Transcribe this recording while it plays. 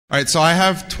All right, so I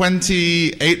have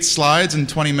 28 slides in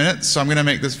 20 minutes, so I'm going to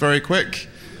make this very quick.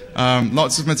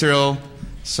 Lots of material,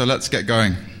 so let's get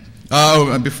going.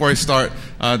 Oh, and before I start,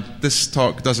 this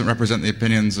talk doesn't represent the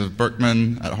opinions of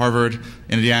Berkman at Harvard,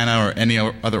 Indiana, or any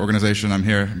other organization. I'm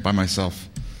here by myself.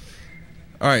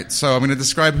 All right, so I'm going to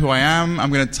describe who I am.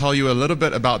 I'm going to tell you a little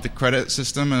bit about the credit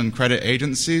system and credit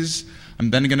agencies. I'm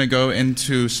then going to go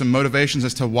into some motivations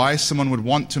as to why someone would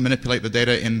want to manipulate the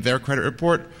data in their credit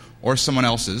report or someone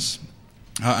else's.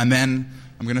 And then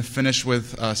I'm going to finish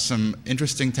with some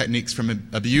interesting techniques from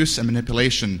abuse and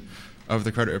manipulation of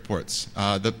the credit reports.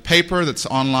 The paper that's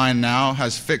online now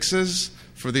has fixes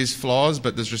for these flaws,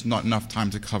 but there's just not enough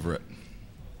time to cover it.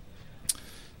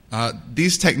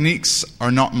 These techniques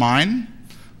are not mine.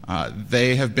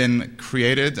 They have been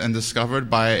created and discovered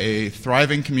by a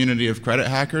thriving community of credit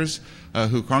hackers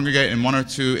who congregate in one or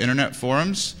two internet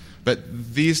forums.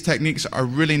 But these techniques are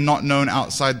really not known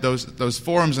outside those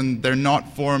forums, and they're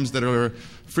not forums that are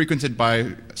frequented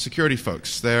by security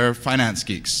folks. They're finance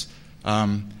geeks.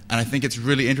 And I think it's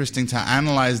really interesting to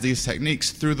analyze these techniques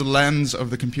through the lens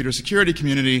of the computer security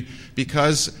community,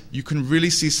 because you can really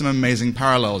see some amazing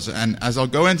parallels. And as I'll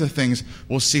go into things,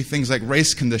 we'll see things like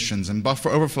race conditions and buffer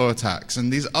overflow attacks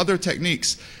and these other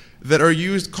techniques that are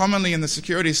used commonly in the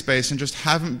security space and just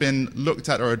haven't been looked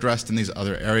at or addressed in these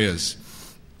other areas.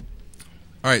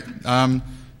 All right,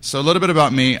 so a little bit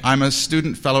about me. I'm a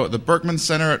student fellow at the Berkman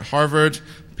Center at Harvard,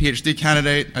 PhD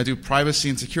candidate. I do privacy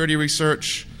and security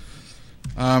research.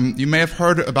 You may have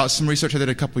heard about some research I did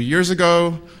a couple years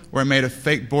ago where I made a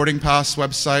fake boarding pass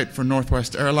website for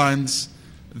Northwest Airlines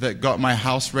that got my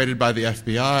house raided by the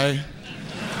FBI.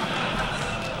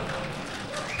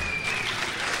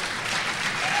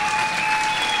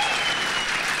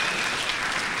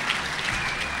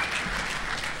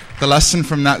 The lesson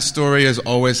from that story is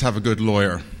always have a good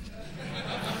lawyer.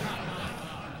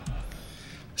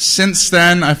 Since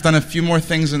then, I've done a few more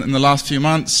things in the last few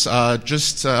months. I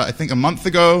think a month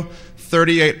ago,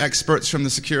 38 experts from the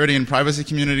security and privacy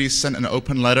communities sent an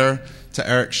open letter to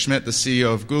Eric Schmidt, the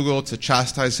CEO of Google, to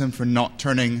chastise him for not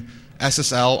turning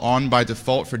SSL on by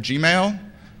default for Gmail.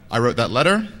 I wrote that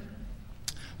letter.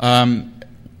 Thank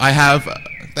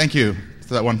you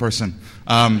to that one person.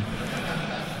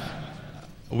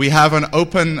 We have an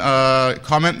open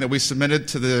comment that we submitted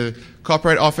to the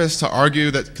Copyright Office to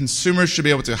argue that consumers should be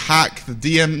able to hack the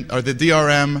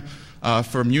DRM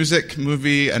for music,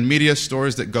 movie, and media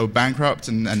stores that go bankrupt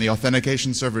and the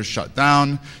authentication servers shut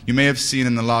down. You may have seen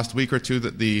in the last week or two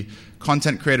that the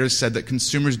content creators said that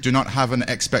consumers do not have an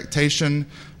expectation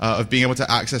of being able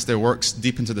to access their works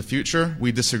deep into the future.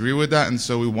 We disagree with that, and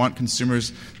so we want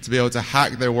consumers to be able to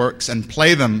hack their works and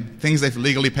play them, things they've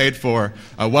legally paid for,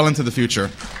 well into the future.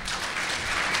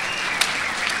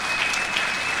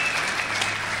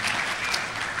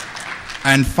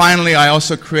 And finally, I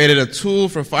also created a tool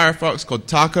for Firefox called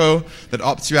Taco that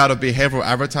opts you out of behavioral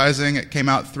advertising. It came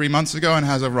out 3 months ago and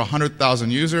has over 100,000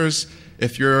 users.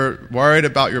 If you're worried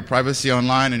about your privacy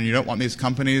online and you don't want these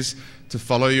companies to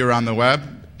follow you around the web,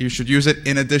 you should use it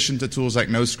in addition to tools like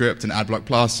NoScript and AdBlock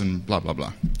Plus and blah, blah,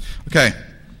 blah. Okay,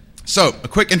 so a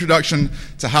quick introduction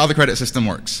to how the credit system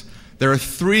works. There are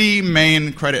three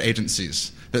main credit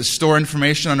agencies that store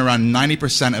information on around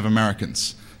 90% of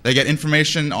Americans. They get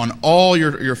information on all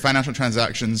your financial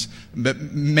transactions, but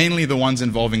mainly the ones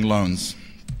involving loans.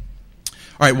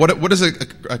 All right, what does a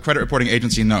credit reporting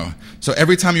agency know? So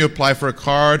every time you apply for a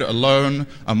card, a loan,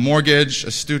 a mortgage,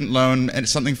 a student loan, and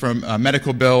something from a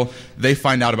medical bill, they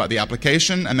find out about the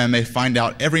application, and then they find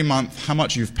out every month how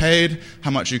much you've paid, how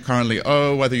much you currently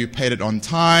owe, whether you paid it on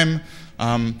time,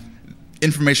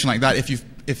 information like that.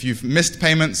 If you've missed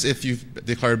payments, if you've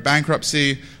declared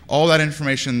bankruptcy, all that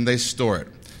information, they store it.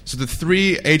 So the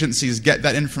three agencies get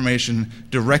that information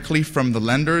directly from the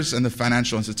lenders and the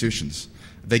financial institutions.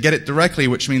 They get it directly,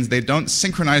 which means they don't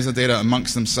synchronize the data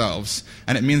amongst themselves.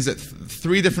 And it means that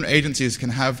three different agencies can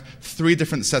have three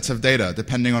different sets of data,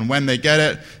 depending on when they get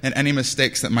it and any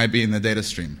mistakes that might be in the data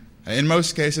stream. In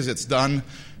most cases, it's done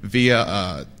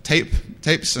via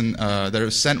tapes and that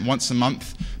are sent once a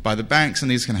month by the banks, and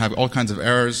these can have all kinds of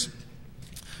errors.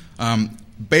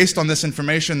 Based on this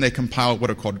information, they compile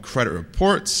what are called credit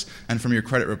reports, and from your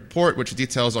credit report, which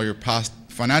details all your past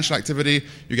financial activity,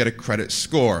 you get a credit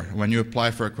score. When you apply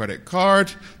for a credit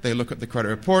card, they look at the credit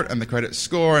report and the credit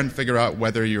score and figure out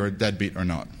whether you're a deadbeat or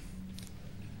not.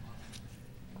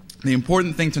 The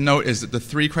important thing to note is that the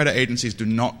three credit agencies do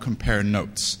not compare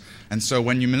notes. And so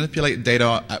when you manipulate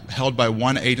data held by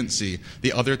one agency,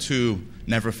 the other two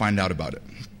never find out about it.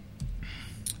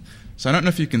 So I don't know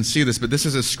if you can see this, but this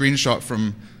is a screenshot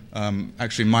from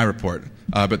actually my report,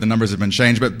 but the numbers have been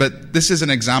changed. But this is an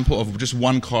example of just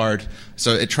one card.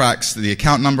 So it tracks the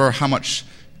account number, how much,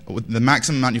 the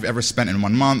maximum amount you've ever spent in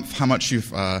 1 month, how much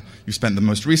you've spent the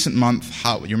most recent month,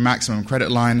 your maximum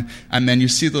credit line, and then you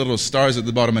see the little stars at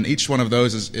the bottom, and each one of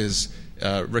those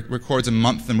records a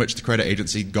month in which the credit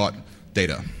agency got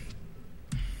data.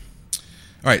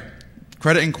 All right,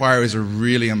 credit inquiries are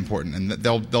really important, and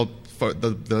the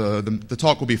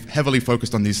talk will be heavily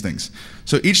focused on these things.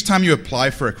 So each time you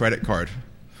apply for a credit card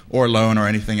or loan or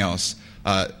anything else,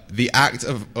 the act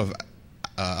of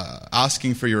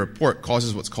asking for your report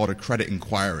causes what's called a credit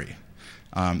inquiry.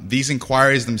 These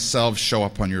inquiries themselves show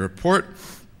up on your report.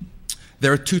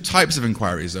 There are two types of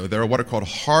inquiries, though. There are what are called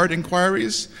hard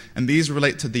inquiries, and these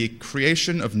relate to the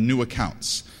creation of new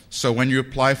accounts. So when you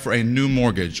apply for a new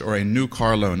mortgage or a new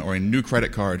car loan or a new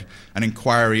credit card, an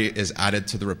inquiry is added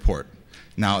to the report.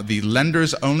 Now, the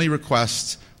lenders only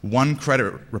request one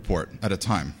credit report at a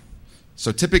time.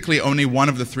 So typically only one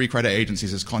of the 3 credit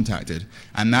agencies is contacted,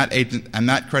 and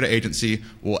that credit agency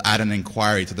will add an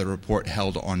inquiry to the report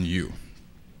held on you.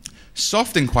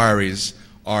 Soft inquiries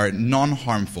are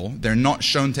non-harmful. They're not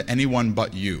shown to anyone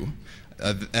but you,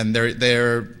 and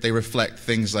they reflect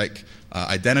things like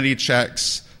identity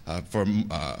checks,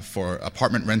 for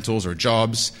apartment rentals or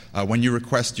jobs. When you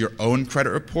request your own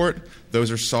credit report,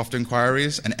 those are soft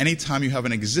inquiries. And anytime you have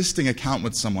an existing account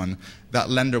with someone, that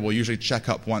lender will usually check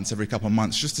up once every couple of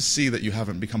months just to see that you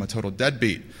haven't become a total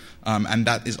deadbeat. And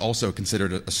that is also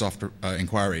considered a soft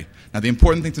inquiry. Now, the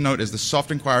important thing to note is the soft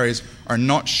inquiries are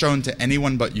not shown to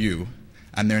anyone but you,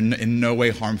 and they're in no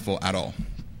way harmful at all.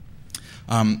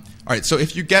 All right, so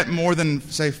if you get more than,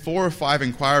 say, 4 or 5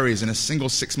 inquiries in a single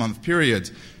 6-month period,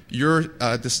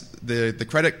 the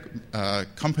credit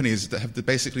companies that have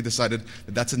basically decided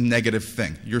that that's a negative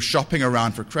thing. You're shopping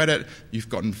around for credit, you've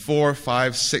gotten 4,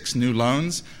 5, 6 new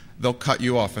loans, they'll cut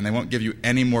you off and they won't give you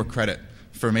any more credit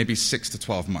for maybe 6 to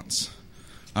 12 months.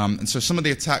 And so some of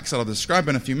the attacks that I'll describe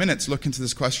in a few minutes look into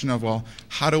this question of, well,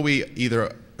 how do we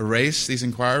either erase these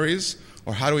inquiries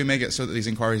or how do we make it so that these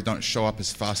inquiries don't show up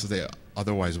as fast as they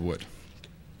otherwise would?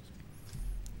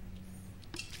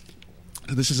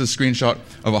 This is a screenshot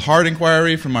of a hard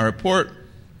inquiry from my report.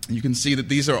 You can see that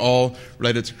these are all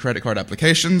related to credit card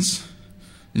applications.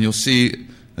 And you'll see,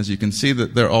 as you can see,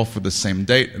 that they're all for the same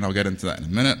date, and I'll get into that in a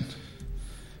minute.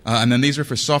 And then these are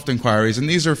for soft inquiries, and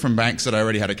these are from banks that I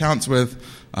already had accounts with,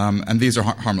 and these are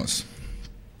harmless.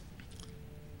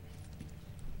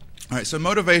 All right, so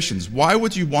motivations. Why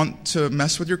would you want to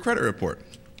mess with your credit report?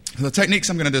 The techniques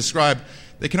I'm going to describe,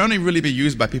 they can only really be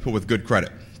used by people with good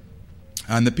credit.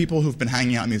 And the people who've been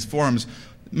hanging out in these forums,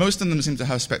 most of them seem to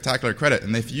have spectacular credit,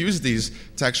 and they've used these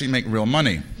to actually make real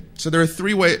money. So there are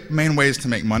 3 main ways to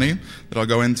make money that I'll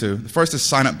go into. The first is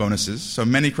sign-up bonuses. So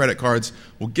many credit cards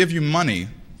will give you money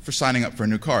for signing up for a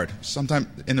new card, sometimes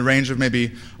in the range of maybe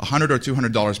 $100 or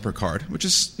 $200 per card, which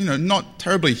is not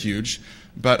terribly huge,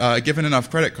 but given enough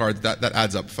credit cards, that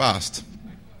adds up fast.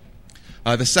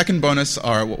 The second bonus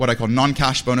are what I call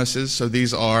non-cash bonuses. So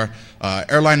these are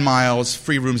airline miles,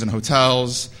 free rooms in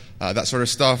hotels, that sort of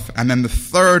stuff. And then the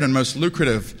third and most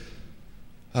lucrative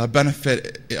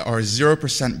benefit are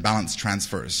 0% balance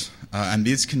transfers. And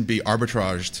these can be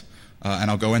arbitraged, and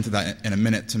I'll go into that in a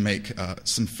minute, to make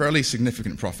some fairly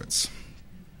significant profits.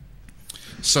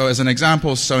 So as an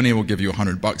example, Sony will give you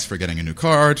 $100 for getting a new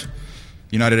card.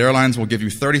 United Airlines will give you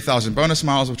 30,000 bonus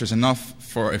miles, which is enough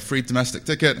for a free domestic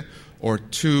ticket, or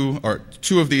two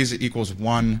of these equals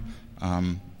 1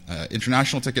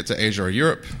 international ticket to Asia or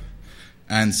Europe.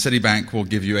 And Citibank will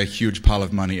give you a huge pile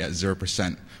of money at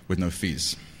 0% with no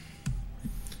fees.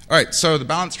 All right, so the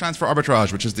balance transfer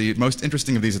arbitrage, which is the most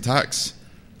interesting of these attacks.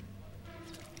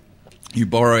 You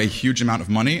borrow a huge amount of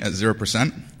money at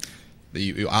 0%.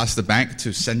 You ask the bank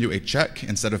to send you a check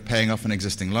instead of paying off an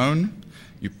existing loan.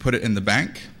 You put it in the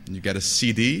bank, and you get a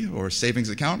CD or a savings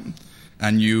account,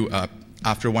 and you,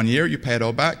 after 1 year, you pay it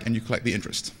all back and you collect the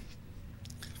interest.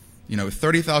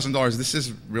 $30,000, this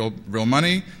is real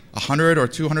money. $100,000 or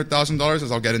 $200,000,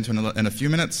 as I'll get into in a few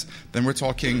minutes, then we're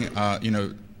talking,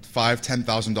 $5,000,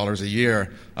 $10,000 a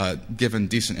year, given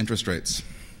decent interest rates.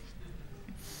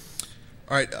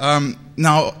 All right,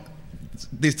 now,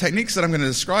 these techniques that I'm going to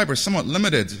describe are somewhat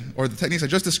limited, or the techniques I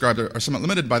just described are somewhat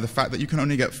limited by the fact that you can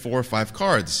only get 4 or 5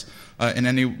 cards in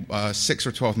any 6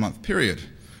 or 12-month period.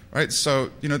 Right?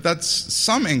 So, that's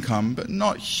some income, but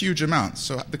not huge amounts.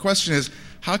 So the question is,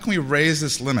 how can we raise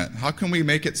this limit? How can we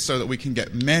make it so that we can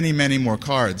get many, many more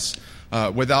cards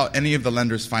without any of the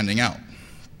lenders finding out?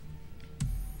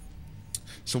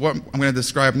 So what I'm going to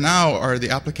describe now are the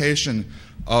application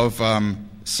of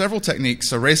several techniques,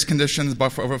 so race conditions,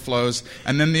 buffer overflows,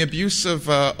 and then the abuse of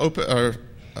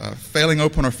failing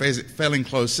open or failing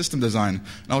closed system design.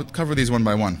 And I'll cover these one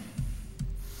by one.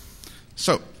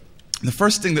 So the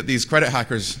first thing that these credit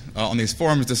hackers on these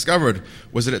forums discovered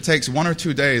was that it takes 1 or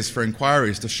 2 days for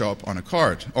inquiries to show up on a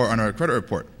card or on a credit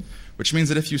report, which means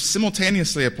that if you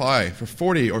simultaneously apply for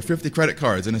 40 or 50 credit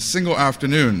cards in a single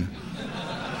afternoon,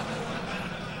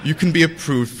 you can be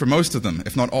approved for most of them,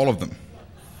 if not all of them.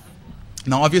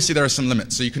 Now, obviously, there are some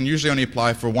limits. So you can usually only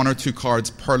apply for 1 or 2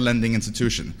 cards per lending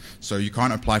institution. So you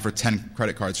can't apply for 10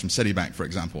 credit cards from Citibank, for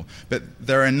example. But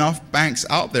there are enough banks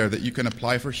out there that you can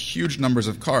apply for huge numbers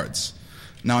of cards.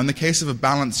 Now, in the case of a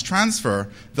balance transfer,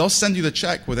 they'll send you the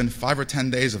check within 5 or 10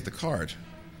 days of the card.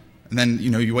 And then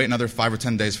you wait another 5 or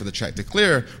 10 days for the check to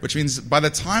clear, which means by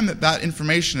the time that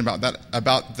information about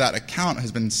that account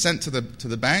has been sent to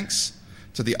the banks,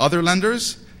 to the other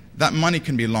lenders, that money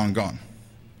can be long gone.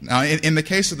 Now, in the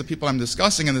case of the people I'm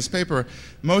discussing in this paper,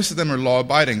 most of them are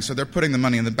law-abiding, so they're putting the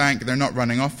money in the bank, they're not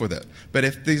running off with it. But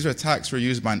if these attacks were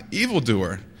used by an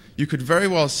evildoer, you could very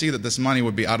well see that this money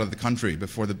would be out of the country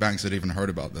before the banks had even heard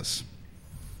about this.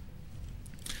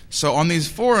 So on these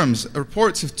forums,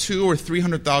 reports of $200,000 or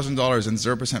 $300,000 in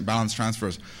 0% balance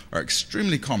transfers are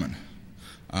extremely common.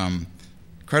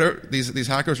 These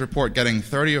hackers report getting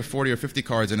 30 or 40 or 50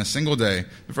 cards in a single day.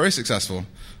 They're very successful.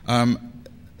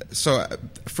 So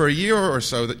for a year or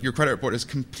so, that your credit report is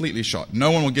completely shot.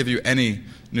 No one will give you any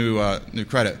new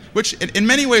credit, which in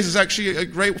many ways is actually a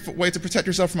great way to protect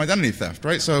yourself from identity theft,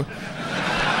 right? So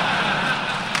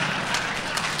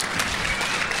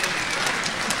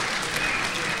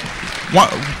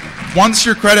once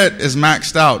your credit is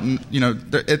maxed out,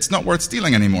 it's not worth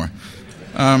stealing anymore.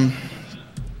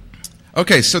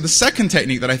 Okay, so the second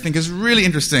technique that I think is really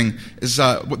interesting is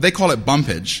what they call it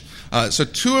Bumpage. So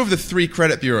 2 of the 3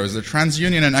 credit bureaus, the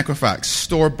TransUnion and Equifax,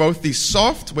 store both the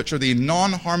soft, which are the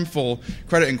non-harmful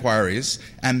credit inquiries,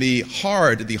 and the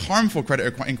harmful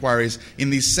credit inquiries in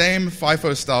the same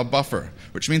FIFO-style buffer,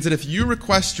 which means that if you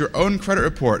request your own credit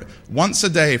report once a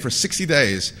day for 60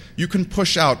 days, you can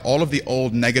push out all of the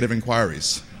old negative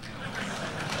inquiries.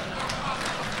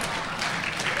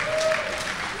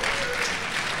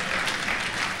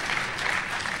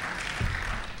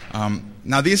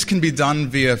 Now, these can be done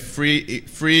via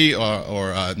free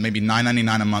or maybe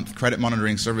 $9.99 a month credit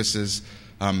monitoring services.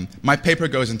 My paper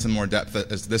goes into more depth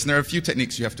as this, and there are a few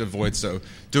techniques you have to avoid. So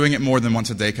doing it more than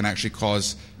once a day can actually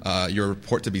cause your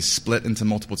report to be split into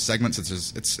multiple segments.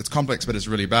 It's complex, but it's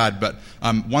really bad. But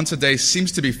once a day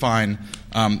seems to be fine.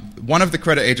 One of the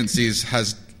credit agencies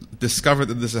has discovered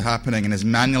that this is happening and is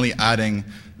manually adding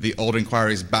the old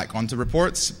inquiries back onto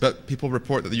reports, but people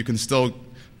report that you can still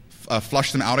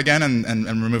flush them out again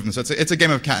and remove them. So it's a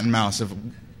game of cat and mouse, of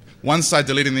one side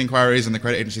deleting the inquiries and the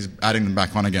credit agencies adding them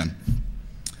back on again.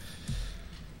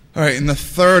 All right, and the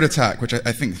third attack, which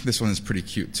I think this one is pretty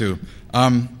cute too.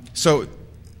 So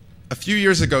a few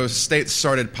years ago, states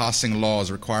started passing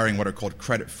laws requiring what are called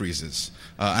credit freezes.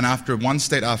 And after one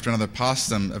state after another passed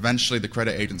them, eventually the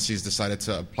credit agencies decided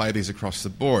to apply these across the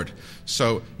board.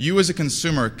 So you as a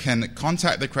consumer can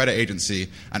contact the credit agency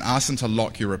and ask them to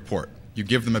lock your report. You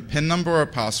give them a PIN number or a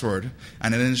password,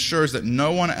 and it ensures that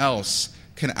no one else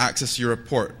can access your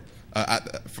report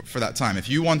for that time. If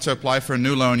you want to apply for a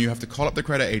new loan, you have to call up the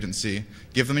credit agency,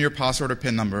 give them your password or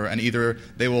PIN number, and either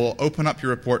they will open up your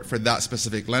report for that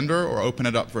specific lender or open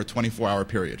it up for a 24-hour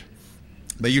period.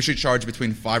 They usually charge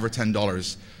between $5 or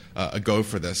 $10 a go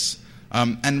for this.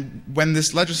 And when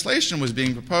this legislation was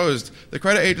being proposed, the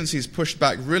credit agencies pushed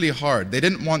back really hard. They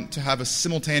didn't want to have a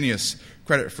simultaneous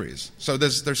credit freeze. So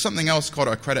there's something else called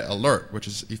a credit alert, which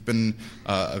is you've been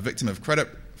a victim of credit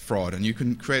fraud, and you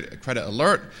can create a credit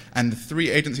alert, and the 3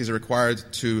 agencies are required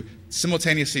to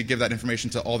simultaneously give that information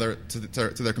to all their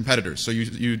competitors. So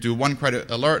you do one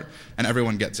credit alert, and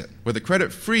everyone gets it. With a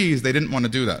credit freeze, they didn't want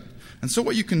to do that. And so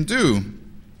what you can do,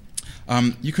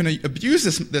 you can abuse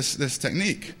this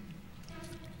technique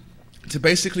to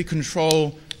basically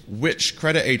control which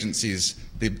credit agencies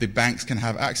the banks can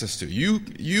have access to.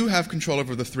 You have control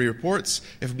over the 3 reports.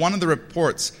 If one of the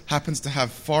reports happens to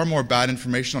have far more bad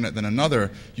information on it than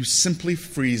another, you simply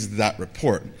freeze that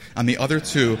report, and the other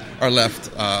 2 are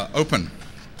left open.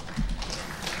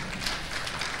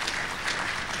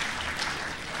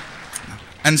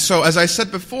 And so, as I said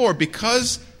before,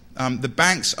 because the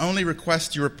banks only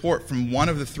request your report from one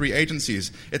of the 3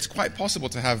 agencies, it's quite possible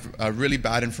to have really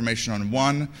bad information on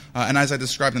one. And as I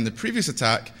described in the previous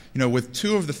attack, with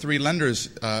 2 of the 3 lenders,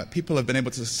 people have been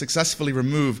able to successfully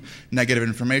remove negative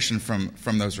information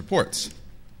from those reports.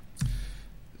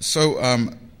 So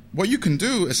what you can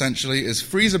do, essentially, is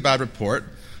freeze a bad report,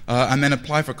 and then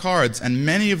apply for cards. And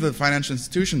many of the financial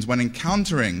institutions, when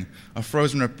encountering a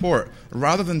frozen report,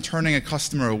 rather than turning a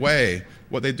customer away,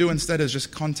 what they do instead is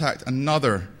just contact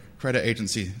another credit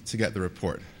agency to get the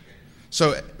report.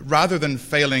 So rather than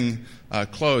failing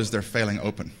closed, they're failing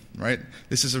open, right?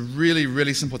 This is a really,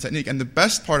 really simple technique. And the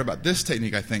best part about this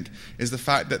technique, I think, is the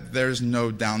fact that there's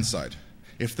no downside.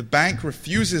 If the bank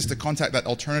refuses to contact that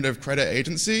alternative credit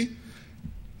agency,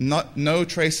 no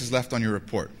trace is left on your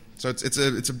report. So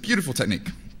it's a beautiful technique.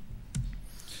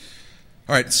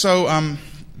 All right, so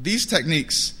these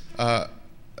techniques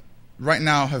right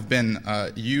now have been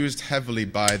used heavily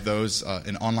by those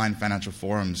in online financial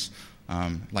forums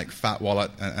like Fat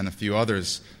Wallet and a few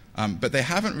others, but they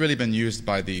haven't really been used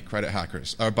by the credit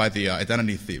hackers or by the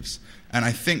identity thieves. And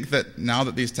I think that now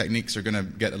that these techniques are going to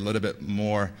get a little bit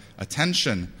more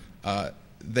attention,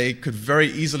 they could very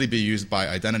easily be used by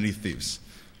identity thieves.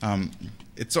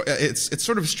 It's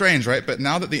sort of strange, right? But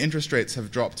now that the interest rates have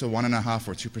dropped to 1.5%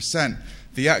 or 2%,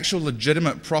 the actual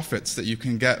legitimate profits that you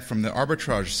can get from the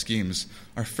arbitrage schemes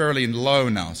are fairly low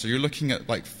now. So you're looking at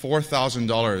like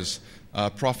 $4,000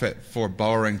 profit for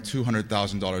borrowing $200,000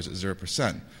 at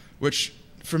 0%, which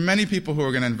for many people who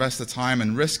are going to invest the time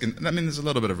and risk, and I mean there's a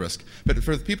little bit of risk, but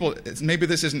for the people, maybe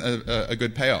this isn't a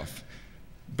good payoff.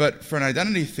 But for an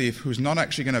identity thief who's not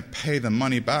actually going to pay the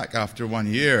money back after 1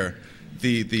 year,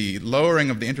 the lowering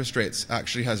of the interest rates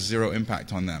actually has zero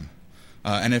impact on them.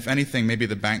 And if anything, maybe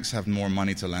the banks have more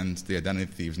money to lend the identity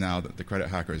thieves now that the credit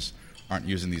hackers aren't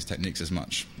using these techniques as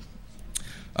much.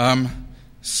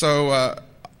 So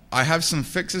I have some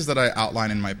fixes that I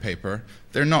outline in my paper.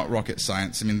 They're not rocket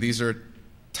science. I mean, these are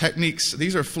techniques,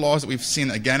 these are flaws that we've seen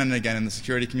again and again in the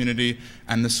security community,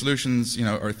 and the solutions,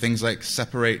 are things like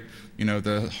separate,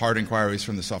 the hard inquiries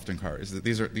from the soft inquiries.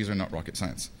 These are not rocket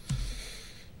science.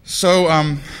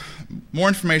 So more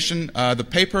information. The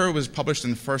paper was published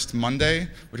in First Monday,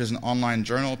 which is an online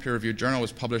journal, peer-reviewed journal. It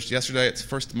was published yesterday. It's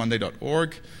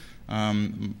firstmonday.org.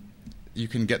 You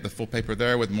can get the full paper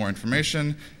there with more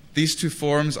information. These two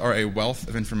forums are a wealth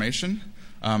of information.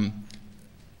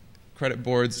 Credit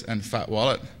boards and Fat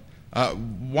Wallet.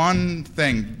 One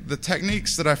thing, the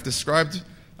techniques that I've described,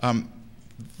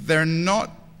 they're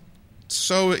not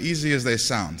so easy as they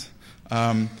sound.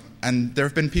 And there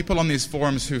have been people on these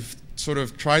forums who've sort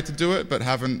of tried to do it but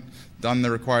haven't done the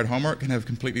required homework and have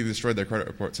completely destroyed their credit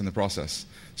reports in the process.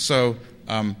 So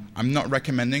I'm not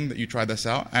recommending that you try this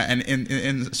out. And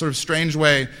in a sort of strange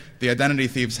way, the identity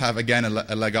thieves have, again,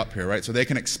 a leg up here, right? So they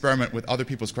can experiment with other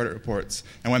people's credit reports,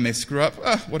 and when they screw up,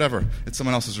 whatever, it's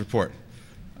someone else's report.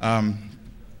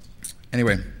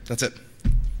 Anyway, that's it.